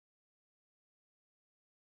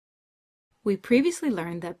We previously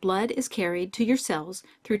learned that blood is carried to your cells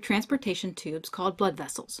through transportation tubes called blood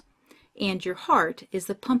vessels, and your heart is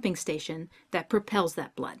the pumping station that propels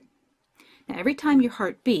that blood. Now, every time your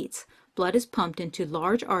heart beats, blood is pumped into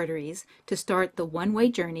large arteries to start the one-way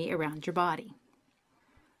journey around your body.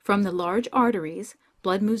 From the large arteries,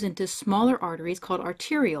 blood moves into smaller arteries called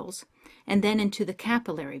arterioles, and then into the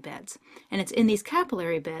capillary beds. And it's in these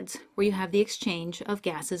capillary beds where you have the exchange of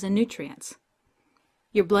gases and nutrients.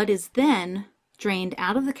 Your blood is then drained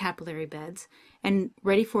out of the capillary beds and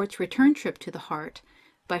ready for its return trip to the heart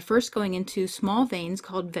by first going into small veins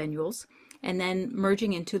called venules and then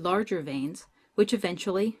merging into larger veins, which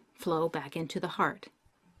eventually flow back into the heart.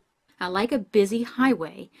 Now, like a busy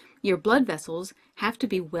highway, your blood vessels have to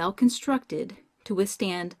be well constructed to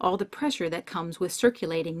withstand all the pressure that comes with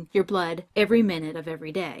circulating your blood every minute of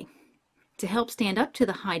every day. To help stand up to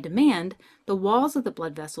the high demand, the walls of the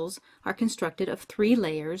blood vessels are constructed of 3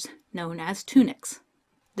 layers known as tunics.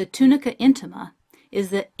 The tunica intima is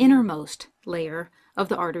the innermost layer of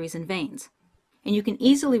the arteries and veins. And you can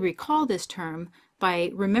easily recall this term by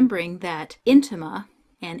remembering that intima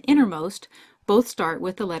and innermost both start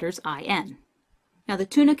with the letters IN. Now, the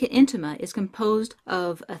tunica intima is composed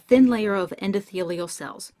of a thin layer of endothelial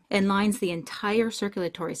cells and lines the entire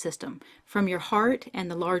circulatory system, from your heart and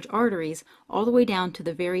the large arteries all the way down to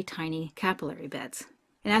the very tiny capillary beds.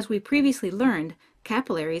 And as we previously learned,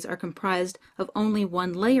 capillaries are comprised of only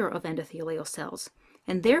one layer of endothelial cells,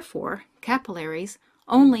 and therefore capillaries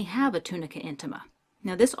only have a tunica intima.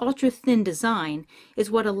 Now, this ultra-thin design is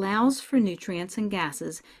what allows for nutrients and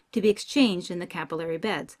gases to be exchanged in the capillary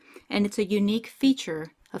beds, and it's a unique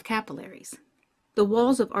feature of capillaries. The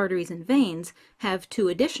walls of arteries and veins have 2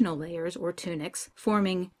 additional layers, or tunics,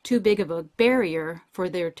 forming too big of a barrier for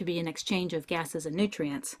there to be an exchange of gases and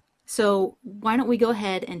nutrients. So why don't we go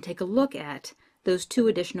ahead and take a look at those 2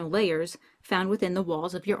 additional layers found within the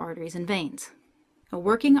walls of your arteries and veins. Now,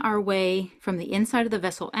 working our way from the inside of the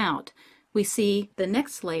vessel out, we see the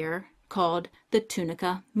next layer called the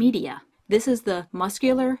tunica media. This is the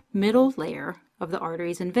muscular middle layer of the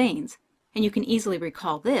arteries and veins. And you can easily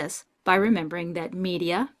recall this by remembering that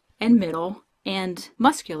media and middle and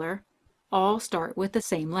muscular all start with the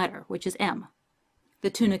same letter, which is M. The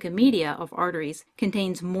tunica media of arteries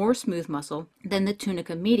contains more smooth muscle than the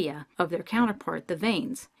tunica media of their counterpart, the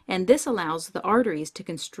veins. And this allows the arteries to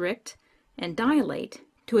constrict and dilate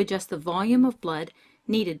to adjust the volume of blood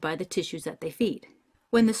needed by the tissues that they feed.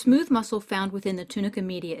 When the smooth muscle found within the tunica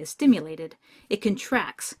media is stimulated, it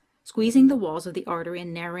contracts, squeezing the walls of the artery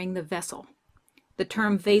and narrowing the vessel. The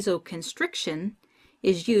term vasoconstriction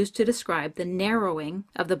is used to describe the narrowing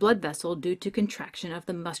of the blood vessel due to contraction of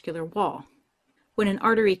the muscular wall. When an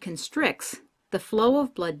artery constricts, the flow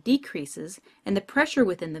of blood decreases and the pressure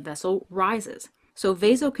within the vessel rises. So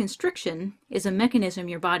vasoconstriction is a mechanism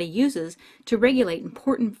your body uses to regulate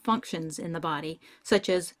important functions in the body, such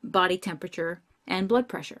as body temperature and blood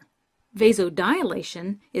pressure.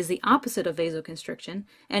 Vasodilation is the opposite of vasoconstriction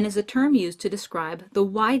and is a term used to describe the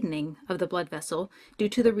widening of the blood vessel due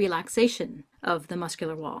to the relaxation of the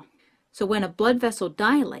muscular wall. So when a blood vessel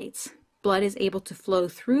dilates, blood is able to flow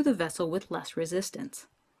through the vessel with less resistance.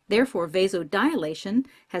 Therefore, vasodilation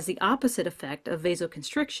has the opposite effect of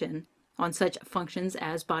vasoconstriction on such functions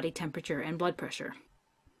as body temperature and blood pressure.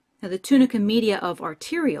 Now, the tunica media of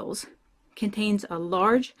arterioles contains a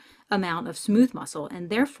large amount of smooth muscle, and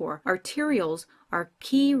therefore arterioles are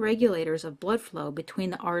key regulators of blood flow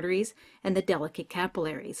between the arteries and the delicate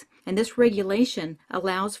capillaries. And this regulation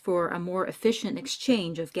allows for a more efficient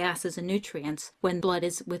exchange of gases and nutrients when blood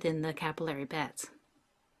is within the capillary beds.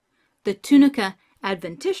 The tunica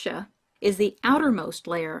adventitia is the outermost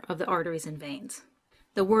layer of the arteries and veins.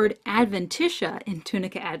 The word Adventitia in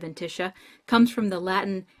Tunica adventitia comes from the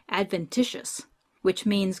Latin adventitius, which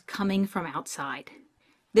means coming from outside.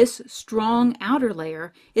 This strong outer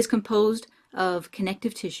layer is composed of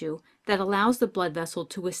connective tissue that allows the blood vessel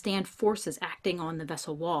to withstand forces acting on the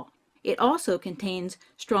vessel wall. It also contains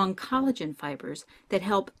strong collagen fibers that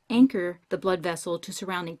help anchor the blood vessel to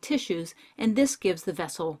surrounding tissues, and this gives the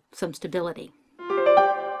vessel some stability.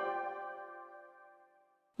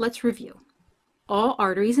 Let's review. All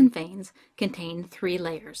arteries and veins contain 3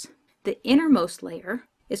 layers. The innermost layer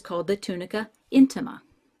is called the tunica intima.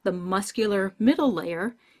 The muscular middle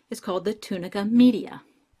layer is called the tunica media.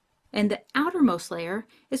 And the outermost layer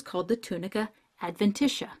is called the tunica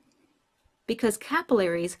adventitia. Because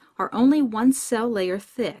capillaries are only 1 cell layer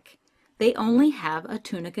thick, they only have a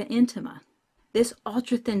tunica intima. This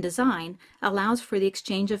ultra-thin design allows for the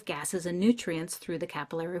exchange of gases and nutrients through the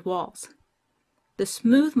capillary walls. The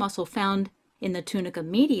smooth muscle found in the tunica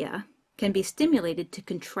media can be stimulated to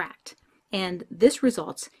contract, and this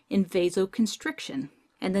results in vasoconstriction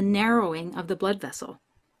and the narrowing of the blood vessel.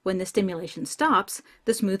 When the stimulation stops,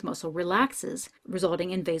 the smooth muscle relaxes,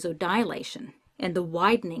 resulting in vasodilation and the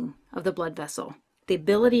widening of the blood vessel. The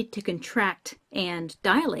ability to contract and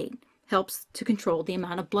dilate helps to control the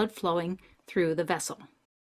amount of blood flowing through the vessel.